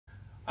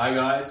Hi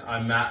guys,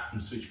 I'm Matt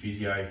from Switch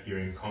Physio here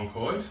in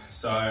Concord.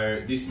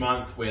 So this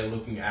month we're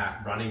looking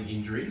at running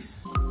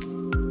injuries.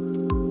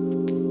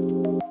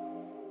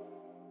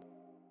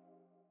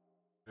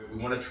 We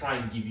want to try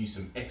and give you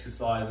some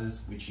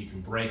exercises which you can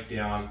break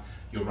down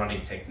your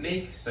running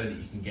technique so that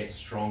you can get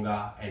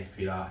stronger and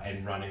fitter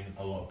and running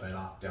a lot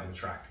better down the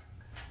track.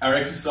 Our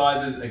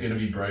exercises are going to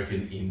be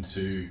broken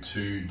into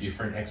two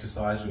different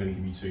exercises. We're going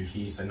to give you two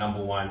here. So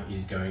number one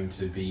is going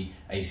to be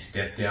a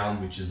step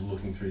down, which is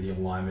looking through the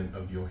alignment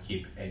of your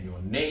hip and your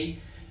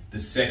knee. The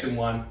second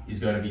one is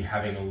going to be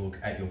having a look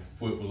at your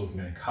foot. We're looking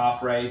at a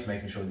calf raise,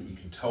 making sure that you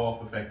can toe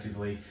off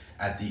effectively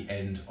at the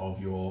end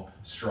of your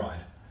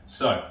stride.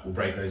 So we'll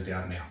break those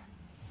down now.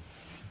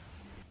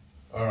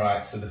 All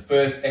right, so the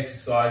first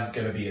exercise is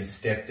going to be a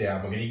step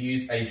down. We're going to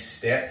use a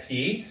step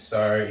here.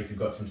 So if you've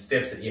got some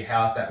steps at your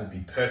house, that would be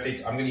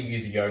perfect. I'm going to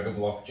use a yoga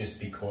block just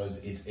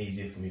because it's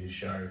easier for me to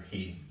show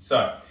here.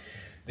 So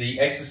the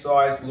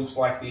exercise looks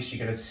like this.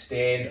 You're going to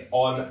stand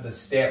on the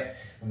step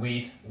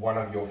with one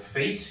of your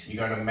feet.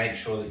 You're going to make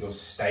sure that you're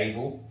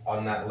stable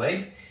on that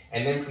leg.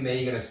 And then from there,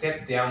 you're going to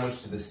step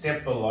downwards to the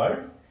step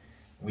below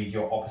with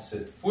your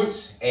opposite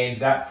foot.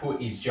 And that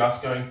foot is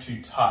just going to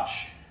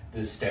touch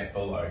the step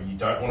below. You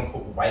don't want to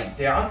put weight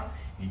down,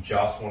 you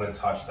just want to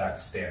touch that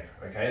step,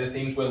 okay? The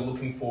things we're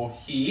looking for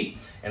here,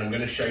 and I'm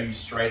going to show you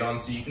straight on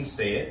so you can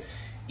see it,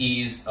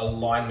 is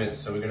alignment.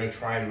 So we're going to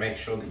try and make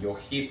sure that your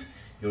hip,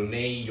 your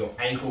knee, your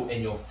ankle,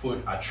 and your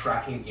foot are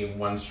tracking in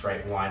one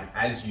straight line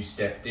as you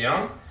step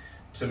down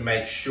to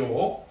make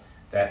sure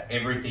that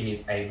everything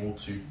is able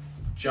to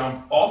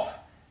jump off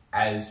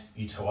as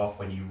you toe off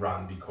when you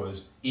run,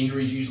 because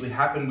injuries usually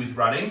happen with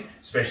running,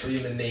 especially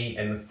in the knee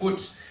and the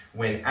foot,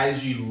 when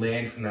as you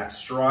land from that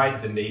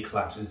stride, the knee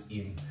collapses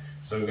in.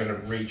 So we're going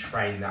to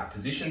retrain that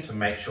position to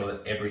make sure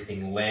that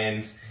everything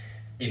lands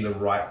in the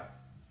right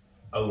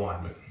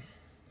alignment.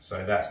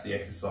 So that's the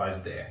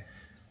exercise there.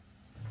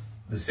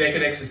 The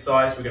second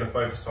exercise we're going to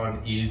focus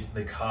on is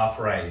the calf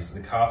raise.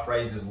 The calf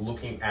raise is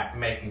looking at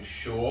making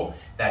sure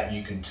that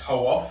you can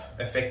toe off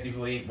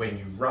effectively when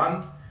you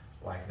run,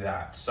 like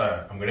that.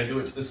 So I'm going to do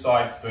it to the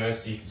side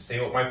first so you can see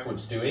what my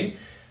foot's doing.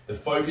 The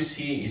focus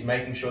here is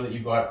making sure that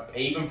you've got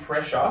even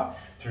pressure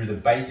through the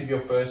base of your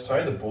first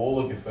toe, the ball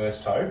of your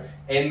first toe,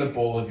 and the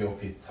ball of your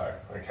fifth toe,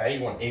 okay?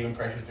 You want even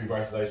pressure through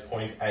both of those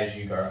points as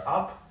you go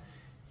up,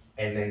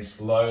 and then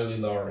slowly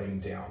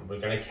lowering down. We're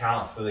going to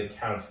count for the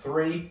count of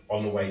 3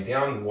 on the way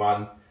down.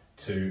 1,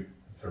 2,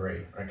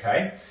 3,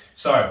 okay?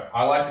 So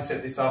I like to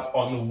set this up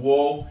on the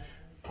wall,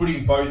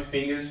 putting both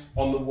fingers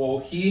on the wall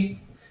here,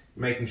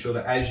 making sure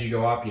that as you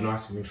go up, you're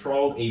nice and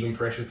controlled, even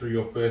pressure through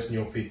your first and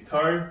your fifth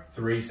toe.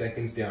 3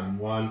 seconds down.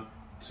 1,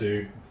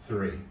 2,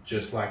 3.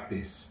 Just like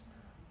this.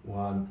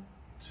 1,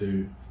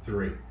 2,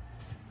 3.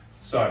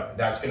 So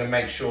that's going to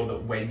make sure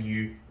that when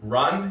you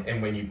run and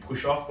when you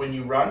push off when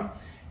you run,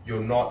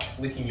 you're not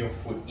flicking your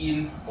foot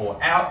in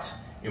or out.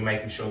 You're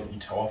making sure that you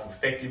toe off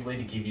effectively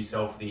to give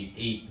yourself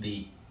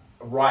the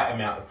right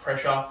amount of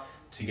pressure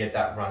to get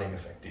that running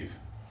effective.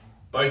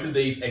 Both of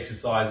these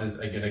exercises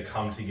are going to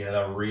come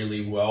together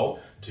really well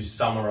to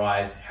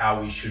summarize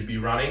how we should be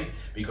running,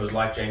 because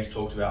like James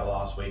talked about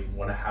last week, we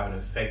want to have an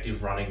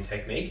effective running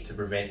technique to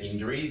prevent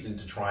injuries and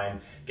to try and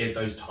get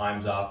those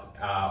times up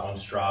on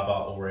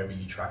Strava or wherever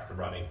you track the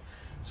running.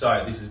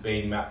 So this has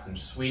been Matt from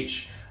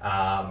Switch.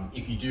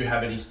 If you do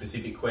have any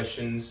specific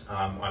questions,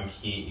 I'm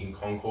here in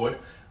Concord.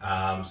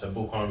 So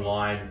book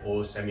online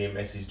or send me a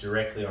message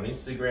directly on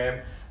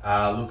Instagram.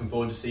 Looking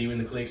forward to see you in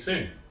the clinic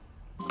soon.